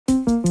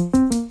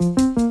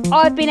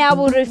I've been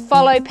able to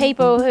follow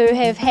people who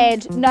have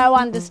had no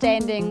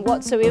understanding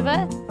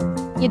whatsoever.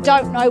 You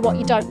don't know what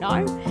you don't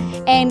know,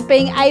 and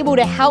being able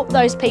to help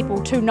those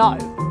people to know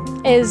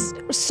is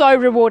so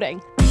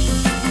rewarding.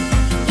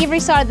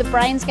 Every side of the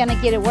brain's going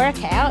to get a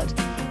workout,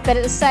 but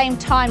at the same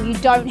time you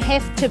don't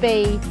have to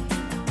be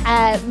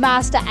a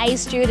Master A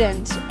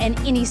student in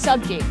any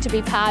subject to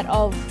be part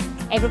of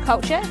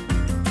agriculture.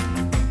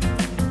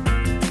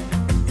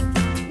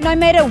 No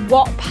matter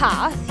what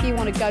path you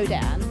want to go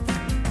down,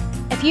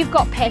 if you've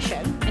got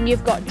passion and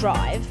you've got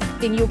drive,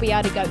 then you'll be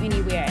able to go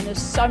anywhere, and there's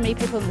so many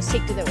people in the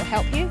sector that will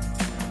help you.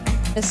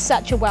 There's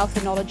such a wealth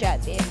of knowledge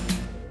out there.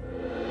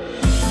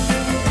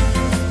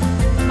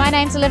 My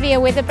name's Olivia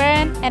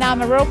Weatherburn, and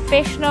I'm a rural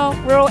professional,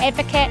 rural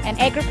advocate and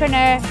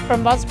agripreneur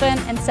from Osborne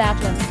and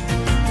Southland.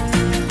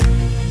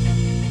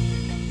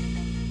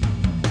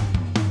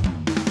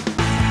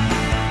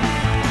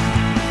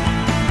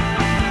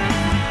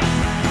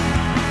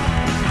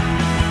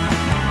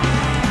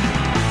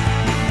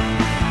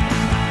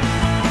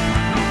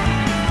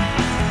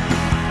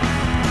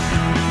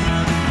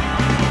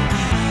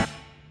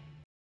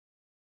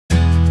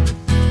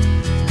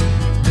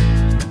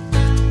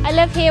 I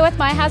live here with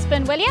my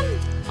husband William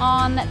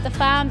on the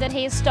farm that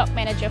he is stock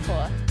manager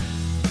for.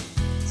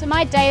 So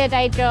my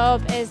day-to-day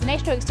job is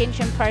National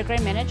Extension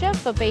Program Manager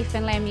for Beef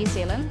and Lamb New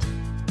Zealand.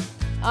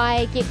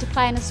 I get to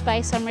play in a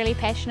space I'm really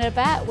passionate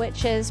about,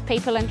 which is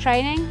people and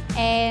training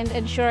and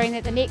ensuring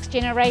that the next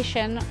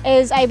generation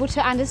is able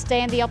to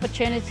understand the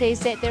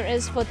opportunities that there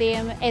is for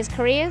them as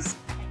careers.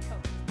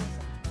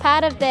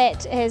 Part of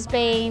that has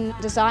been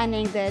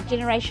designing the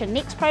Generation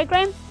Next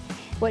program,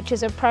 which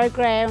is a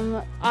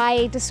program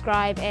I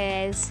describe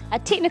as a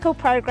technical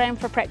program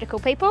for practical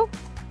people.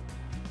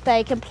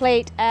 They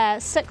complete a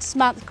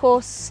 6-month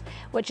course,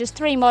 which is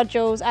 3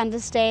 modules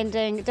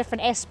understanding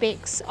different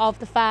aspects of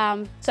the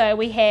farm. So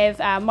we have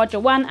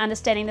Module 1,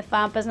 understanding the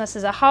farm business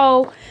as a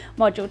whole,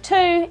 Module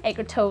 2,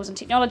 agri-tools and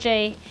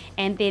technology,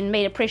 and then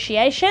meat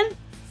appreciation.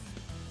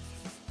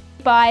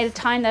 By the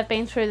time they've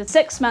been through the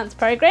 6-month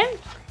program,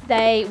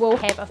 they will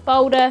have a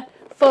folder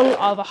full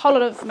of a whole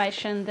lot of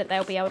information that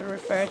they'll be able to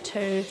refer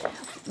to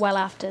well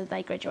after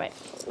they graduate.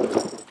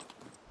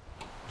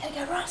 Here you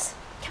go, Ross,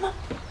 come on.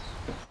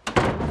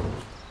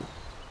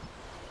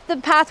 The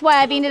pathway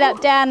I've ended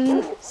up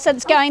down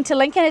since going to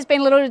Lincoln has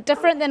been a little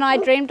different than I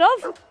dreamed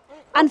of.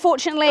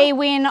 Unfortunately,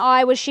 when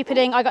I was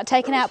shepherding, I got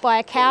taken out by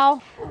a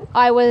cow.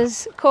 I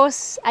was, of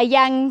course, a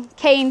young,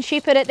 keen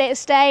shepherd at that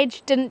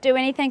stage, didn't do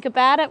anything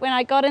about it when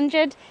I got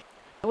injured.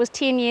 It was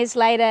 10 years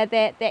later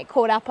that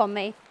caught up on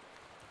me.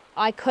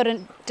 I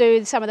couldn't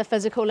do some of the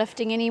physical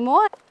lifting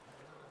anymore.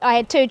 I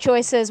had 2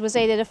 choices, was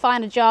either to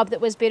find a job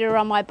that was better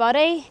on my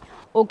body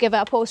or give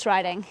up horse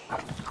riding.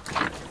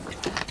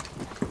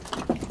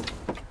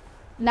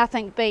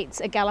 Nothing beats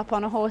a gallop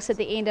on a horse at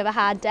the end of a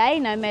hard day,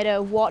 no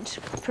matter what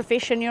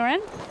profession you're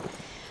in.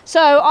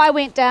 So I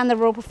went down the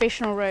rural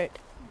professional route.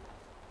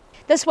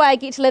 This way I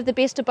get to live the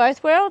best of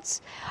both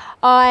worlds.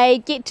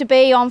 I get to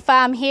be on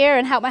farm here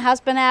and help my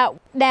husband out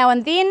now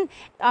and then.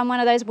 I'm one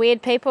of those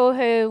weird people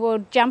who will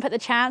jump at the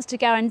chance to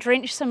go and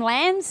drench some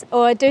lambs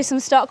or do some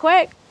stock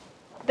work.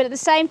 But at the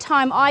same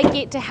time, I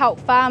get to help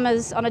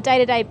farmers on a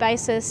day-to-day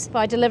basis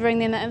by delivering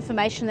them the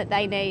information that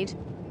they need.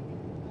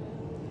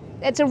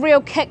 It's a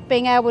real kick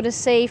being able to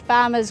see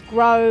farmers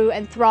grow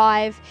and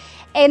thrive,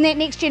 and that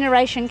next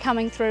generation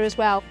coming through as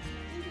well.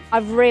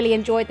 I've really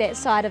enjoyed that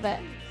side of it.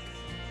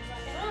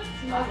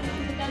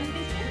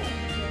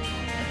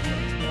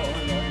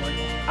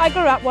 I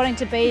grew up wanting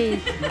to be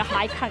a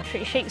high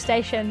country sheep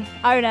station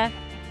owner.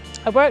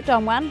 I worked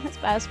on one, that's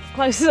about as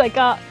close as I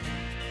got.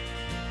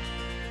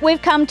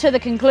 We've come to the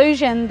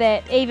conclusion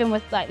that even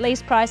with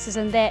lease prices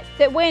and that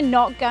we're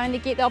not going to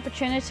get the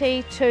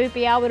opportunity to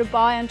be able to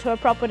buy into a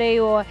property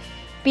or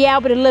be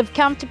able to live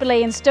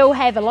comfortably and still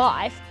have a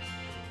life.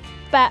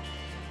 But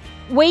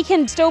we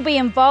can still be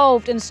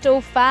involved and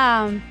still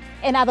farm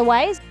in other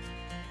ways.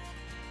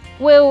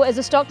 Will is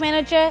a stock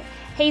manager.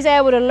 He's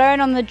able to learn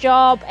on the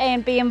job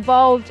and be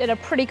involved in a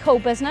pretty cool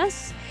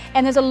business,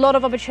 and there's a lot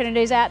of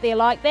opportunities out there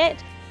like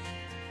that.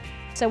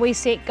 So we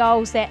set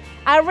goals that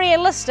are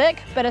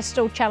realistic but are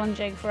still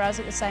challenging for us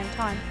at the same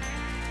time.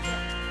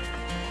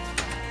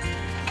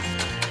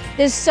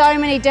 There's so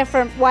many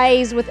different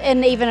ways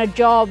within even a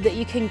job that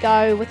you can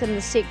go within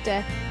the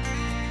sector.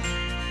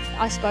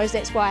 I suppose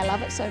that's why I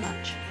love it so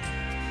much.